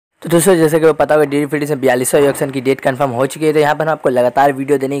तो दोस्तों जैसे कि पता होगा डी डी में 42वां ऑक्शन की डेट कंफर्म हो चुकी है। तो यहाँ पर हम आपको लगातार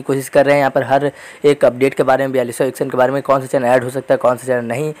वीडियो देने की कोशिश कर रहे हैं। यहाँ पर हर एक अपडेट के बारे में 42वां ऑक्शन के बारे में कौन सा चैनल ऐड हो सकता है, कौन सा चैनल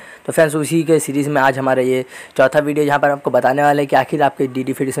नहीं। तो फ्रेंड्स उसी के सीरीज़ में आज हमारा ये चौथा वीडियो यहाँ पर आपको बताने वाले हैं कि आखिर आपके डी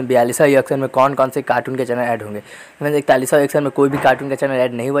डी में 42वां ऑक्शन में कौन कौन से कार्टून के चैनल ऐड होंगे। फ्रेंड्स 41वां ऑक्शन में कोई भी कार्टून का चैनल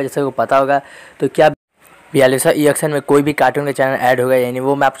ऐड नहीं हुआ जैसे को पता होगा। तो क्या 42वां ऑक्शन में कोई भी कार्टून का चैनल ऐड होगा यानी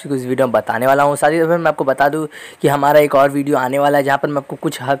वो मैं आपको इस वीडियो में बताने वाला हूँ। साथ ही मैं आपको बता दूँ कि हमारा एक और वीडियो आने वाला है जहाँ पर मैं आपको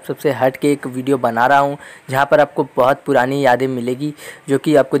कुछ सबसे हट के एक वीडियो बना रहा हूँ जहाँ पर आपको बहुत पुरानी यादें मिलेगी जो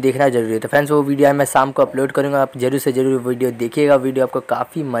कि आपको देखना जरूरी है। तो फ्रेंड्स वो वीडियो मैं शाम को अपलोड करूँगा, आप जरूर से जरूर वीडियो देखिएगा, वीडियो आपको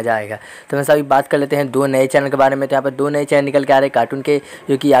काफ़ी मज़ा आएगा। तो मैं अभी बात कर लेते हैं दो नए चैनल के बारे में। तो यहाँ पर दो नए चैनल निकल के आ रहे हैं कार्टून के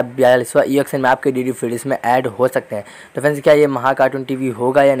जो कि आप 42वां ऑक्शन में आपके डी डी में ऐड हो सकते हैं। तो फ्रेंड्स क्या ये महा कार्टून टीवी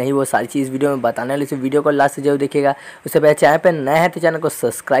होगा या नहीं वो सारी चीज़ वीडियो में बताने वाली, इस वीडियो को लास्ट से जरूर देखिएगा। उससे पहले चैनल पर नए हैं तो चैनल को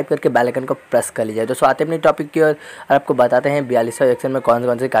सब्सक्राइब करके बेल आइकन को प्रेस कर लीजिए। दोस्तों आते हैं अपनी टॉपिक की और आपको बताते हैं 42वां ऑक्शन में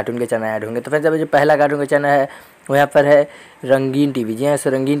कौन से कार्टून के चैनल ऐड होंगे। तो फ्रेंड्स जो पहला कार्टून का चैनल है वो यहाँ पर है रंगीन टीवी। जी हाँ,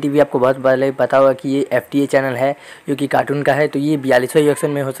 रंगीन टीवी आपको बहुत पहले पता होगा कि ये FTA चैनल है जो कि कार्टून का है। तो ये 42वां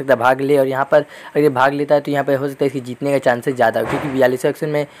ऑक्शन में हो सकता है भाग ले और यहाँ पर अगर ये भाग लेता है तो यहाँ पर हो सकता है इसकी जीतने का चांसेस ज़्यादा हो क्योंकि 42वां ऑक्शन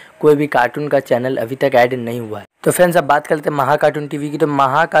में कोई भी कार्टून का चैनल अभी तक ऐड नहीं हुआ है। तो फ्रेंड्स अब बात करते हैं महा कार्टून टीवी की। तो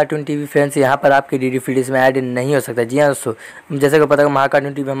महा कार्टून टीवी फ्रेंड्स यहाँ पर आपके डी डी में ऐड नहीं हो सकता। जी हाँ दोस्तों, जैसे कि पता है महा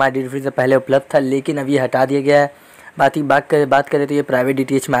कार्टून टीवी हमारे डी डी से पहले उपलब्ध था लेकिन अब ये हटा दिया गया है। बात करें तो ये प्राइवेट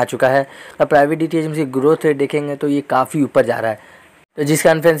DTH में आ चुका है और प्राइवेट DTH में से ग्रोथ रेट देखेंगे तो ये काफ़ी ऊपर जा रहा है। तो जिस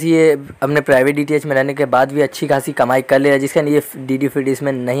कारण फ्रेंड्स ये अपने प्राइवेट DTH में रहने के बाद भी अच्छी खासी कमाई कर ले रहा है, जिस कारण ये डी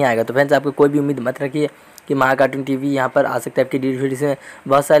में नहीं आएगा। तो फ्रेंड्स आपको कोई भी उम्मीद मत रखिए कि महा कार्टून टीवी यहाँ पर आ सकता है आपकी डी में।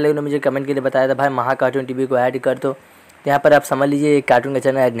 बहुत सारे लोगों ने मुझे कमेंट के लिए बताया था भाई महा कार्टून टीवी को ऐड कर दो। तो यहाँ पर आप समझ लीजिए एक कार्टून का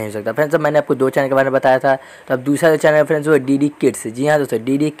चैनल ऐड नहीं हो सकता। फ्रेंड्स मैंने आपको दो चैनल के बारे में बताया था। तो अब दूसरा चैनल है फ्रेंड्स वो DD किड्स। जी हाँ दोस्तों,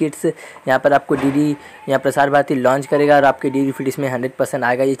 DD किड्स यहाँ पर आपको यहाँ प्रसार भारती लॉन्च करेगा और आपके डी में 100%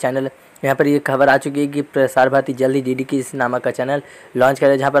 आएगा ये चैनल। यहाँ पर ये खबर आ चुकी है कि प्रसार भारती जल्द ही DD किड्स नामक का चैनल लॉन्च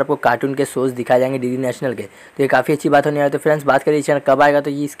करेगा जहाँ पर आपको कार्टून के शोज़ दिखाए जाएंगे DD नेशनल के। तो ये काफ़ी अच्छी बात होने वाली है। तो फ्रेंड्स बात करिए चैनल कब आएगा,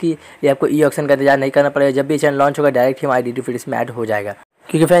 तो इसकी ये आपको ऑक्शन का इंतजार नहीं करना पड़ेगा। जब भी चैनल लॉन्च होगा डायरेक्ट ही हमारे डी में ऐड हो जाएगा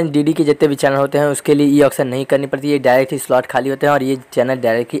क्योंकि फ्रेंड्स DD के जितने भी चैनल होते हैं उसके लिए ऑक्शन नहीं करनी पड़ती है, डायरेक्ट ही स्लॉट खाली होते हैं और ये चैनल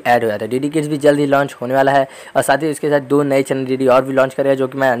डायरेक्ट ही ऐड हो जाता है। DD किड्स भी जल्द ही लॉन्च होने वाला है और साथ ही इसके साथ दो नए चैनल DD और भी लॉन्च करेगा जो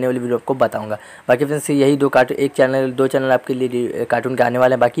कि मैं आने वाली वीडियो आपको बताऊंगा। बाकी फ्रेंड्स यही दो चैनल आपके लिए कार्टून के आने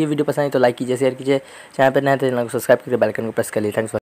वाले हैं। बाकी ये वीडियो पसंद है तो लाइक कीजिए, शेयर कीजिए, चैनल पर नए तो चैनल को सब्सक्राइब करके बेल आइकन को प्रेस कर लीजिए। थैंक्स।